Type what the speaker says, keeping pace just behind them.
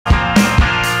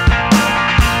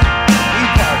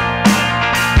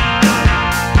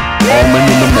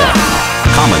Gentlemen in the Morning.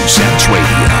 Common Sense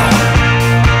Radio.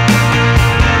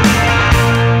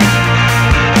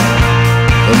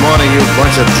 Good morning, you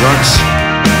bunch of drunks.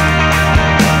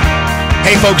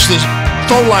 Hey, folks, the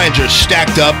phone lines are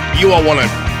stacked up. You all want to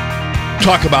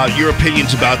talk about your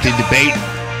opinions about the debate,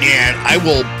 and I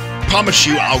will promise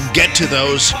you I'll get to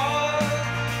those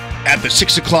at the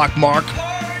 6 o'clock mark,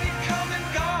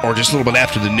 or just a little bit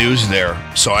after the news there.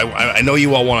 So I know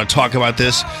you all want to talk about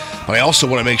this, but I also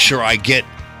want to make sure I get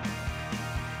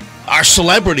our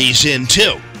celebrities in,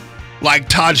 too. Like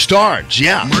Todd Starnes,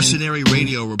 yeah. Mercenary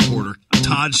radio reporter,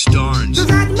 Todd Starnes. Does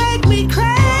that make me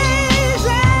crazy?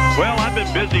 Well, I've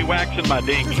been busy waxing my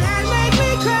dinghy. Does that make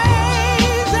me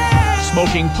crazy?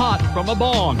 Smoking pot from a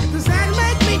bong. Does that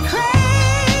make me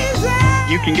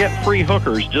crazy? You can get free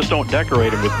hookers, just don't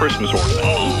decorate them with Christmas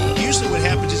ornaments. Usually what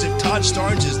happens is if Todd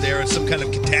Starnes is there, it's some kind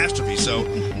of catastrophe, so...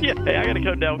 Yeah, hey, I got to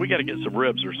come down. We got to get some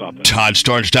ribs or something.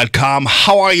 ToddStarnes.com.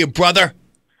 How are you, brother?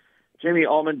 Jamie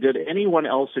Allman, did anyone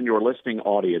else in your listening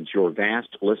audience, your vast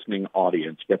listening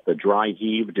audience, get the dry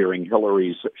heave during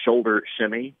Hillary's shoulder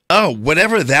shimmy? Oh,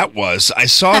 whatever that was. I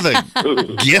saw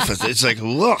the gif. It's like,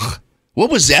 look, what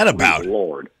was that about? Good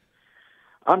Lord.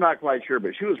 I'm not quite sure,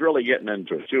 but she was really getting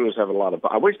into it. She was having a lot of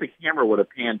fun. I wish the camera would have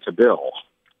panned to Bill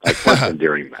Clinton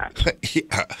during that.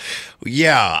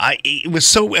 Yeah, it was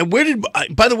so. And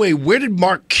by the way, where did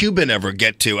Mark Cuban ever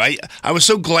get to? I was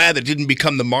so glad it didn't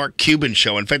become the Mark Cuban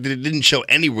show. In fact, it didn't show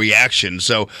any reaction.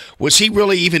 So was he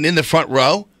really even in the front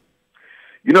row?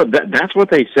 You know, that's what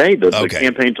they say. The Okay.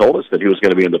 campaign told us that he was going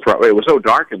to be in the front row. It was so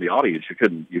dark in the audience you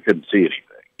couldn't see anything.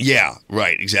 Yeah,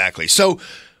 right, exactly. So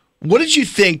what did you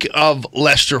think of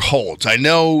Lester Holt? I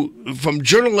know from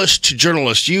journalist to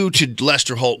journalist, you to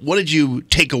Lester Holt, what did you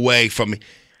take away from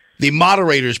the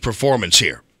moderator's performance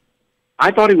here? I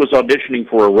thought he was auditioning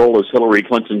for a role as Hillary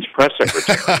Clinton's press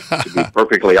secretary, to be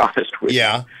perfectly honest with you.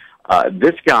 Yeah.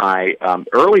 This guy,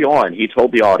 early on, he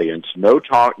told the audience, no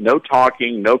talking,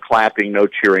 no clapping, no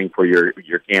cheering for your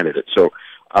candidate. So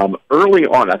early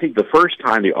on, I think the first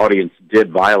time the audience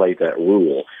did violate that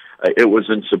rule, it was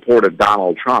in support of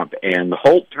Donald Trump. And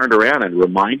Holt turned around and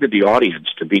reminded the audience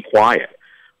to be quiet.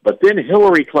 But then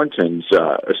Hillary Clinton's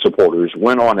supporters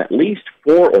went on at least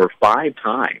 4 or 5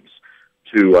 times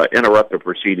to interrupt the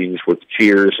proceedings with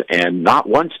cheers, and not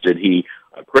once did he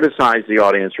criticize the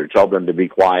audience or tell them to be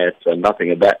quiet, nothing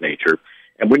of that nature.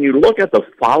 And when you look at the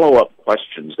follow-up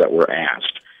questions that were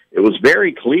asked, it was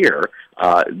very clear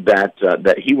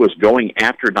that he was going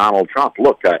after Donald Trump.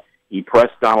 Look, he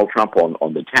pressed Donald Trump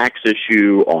on the tax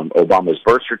issue, on Obama's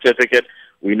birth certificate.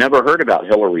 We never heard about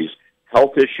Hillary's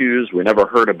health issues. We never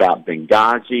heard about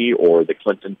Benghazi or the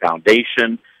Clinton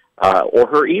Foundation or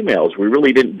her emails. We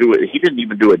really didn't do it. He didn't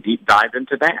even do a deep dive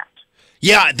into that.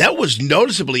 Yeah, that was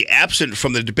noticeably absent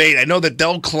from the debate. I know that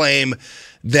they'll claim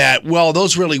that, well,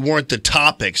 those really weren't the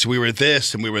topics. We were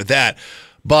this and we were that.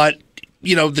 But,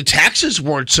 you know, the taxes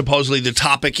weren't supposedly the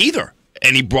topic either.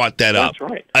 And he brought that up.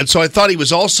 That's right. And so I thought he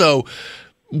was also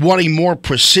wanting more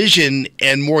precision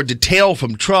and more detail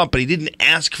from Trump, but he didn't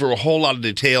ask for a whole lot of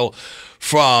detail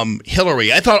from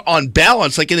Hillary. I thought on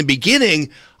balance, like in the beginning,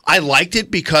 I liked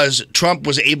it because Trump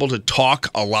was able to talk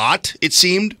a lot, it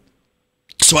seemed.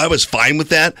 So I was fine with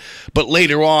that. But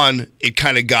later on, it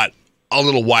kind of got a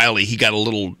little wily. He got a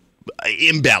little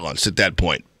imbalanced at that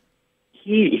point.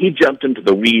 He jumped into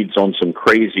the weeds on some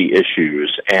crazy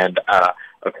issues, and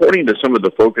according to some of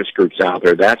the focus groups out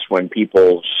there, that's when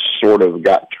people sort of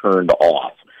got turned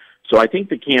off. So I think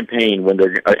the campaign, when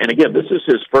they're, and again, this is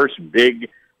his first big,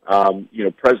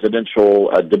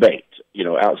 presidential debate,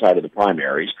 outside of the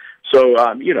primaries. So,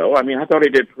 I thought he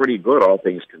did pretty good, all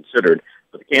things considered.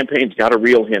 But the campaign's got to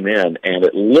reel him in, and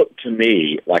it looked to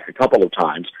me like a couple of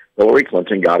times Hillary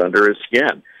Clinton got under his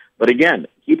skin. But again,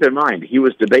 keep in mind, he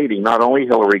was debating not only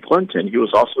Hillary Clinton, he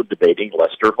was also debating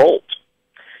Lester Holt.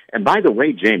 And by the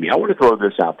way, Jamie, I want to throw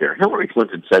this out there. Hillary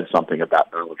Clinton said something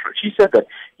about Donald Trump. She said that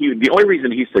the only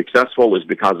reason he's successful is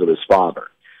because of his father.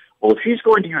 Well, if she's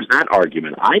going to use that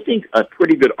argument, I think a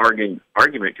pretty good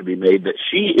argument can be made that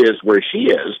she is where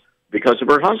she is because of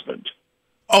her husband.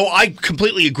 Oh, I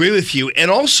completely agree with you.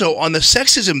 And also on the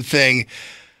sexism thing,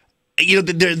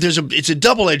 it's a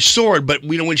double-edged sword, but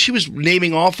when she was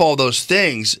naming off all those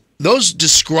things, those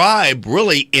describe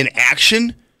really in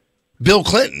action Bill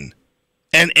Clinton.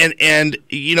 And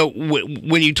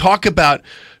when you talk about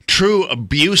true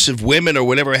abuse of women or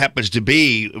whatever it happens to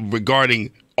be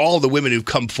regarding all the women who've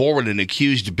come forward and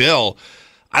accused Bill,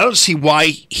 I don't see why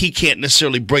he can't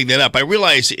necessarily bring that up. I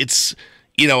realize it's,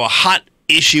 a hot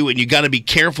issue and you got to be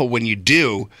careful when you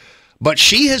do. but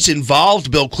she has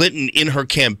involved Bill Clinton in her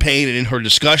campaign and in her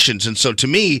discussions. And so to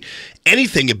me,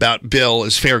 anything about Bill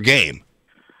is fair game.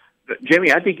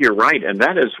 Jamie, I think you're right, and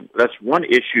that's one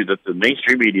issue that the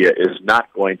mainstream media is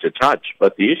not going to touch.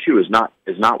 But the issue is not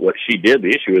what she did. The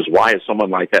issue is why is someone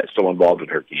like that still involved in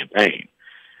her campaign?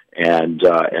 And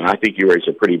I think you raise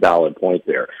a pretty valid point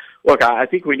there. Look, I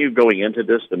think we knew going into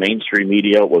this the mainstream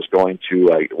media was going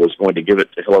to give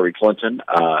it to Hillary Clinton.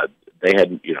 They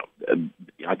had,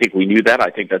 I think we knew that. I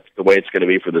think that's the way it's going to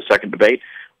be for the second debate.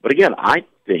 But again, I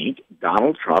think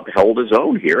Donald Trump held his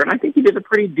own here, and I think he did a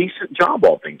pretty decent job,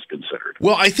 all things considered.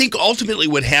 Well, I think ultimately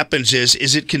what happens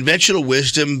is it conventional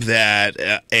wisdom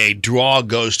that a draw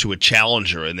goes to a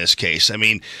challenger in this case? I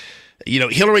mean,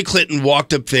 Hillary Clinton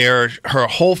walked up there. Her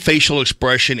whole facial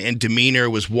expression and demeanor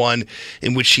was one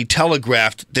in which she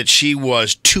telegraphed that she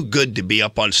was too good to be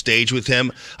up on stage with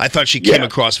him. I thought she came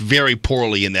across very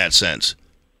poorly in that sense.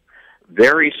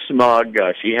 Very smug.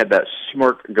 She had that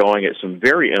smirk going at some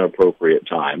very inappropriate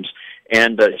times,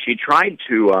 and she tried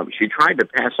to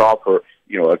pass off her,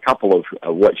 a couple of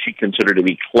what she considered to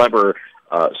be clever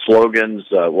slogans,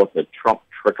 what the Trump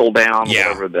trickle down,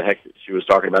 whatever the heck she was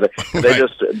talking about. They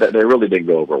really didn't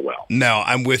go over well. No,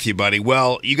 I'm with you, buddy.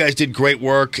 Well, you guys did great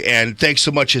work, and thanks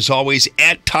so much as always.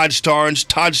 At Todd Starnes,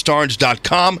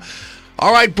 ToddStarnes.com.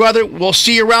 All right, brother, we'll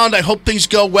see you around. I hope things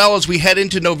go well as we head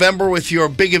into November with your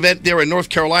big event there in North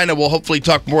Carolina. We'll hopefully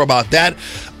talk more about that,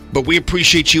 but we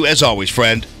appreciate you as always,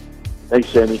 friend. Thanks,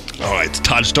 Sammy. All right,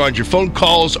 Todd Starnes. Your phone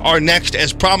calls are next,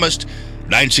 as promised,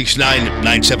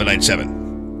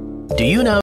 969-9797. Do you know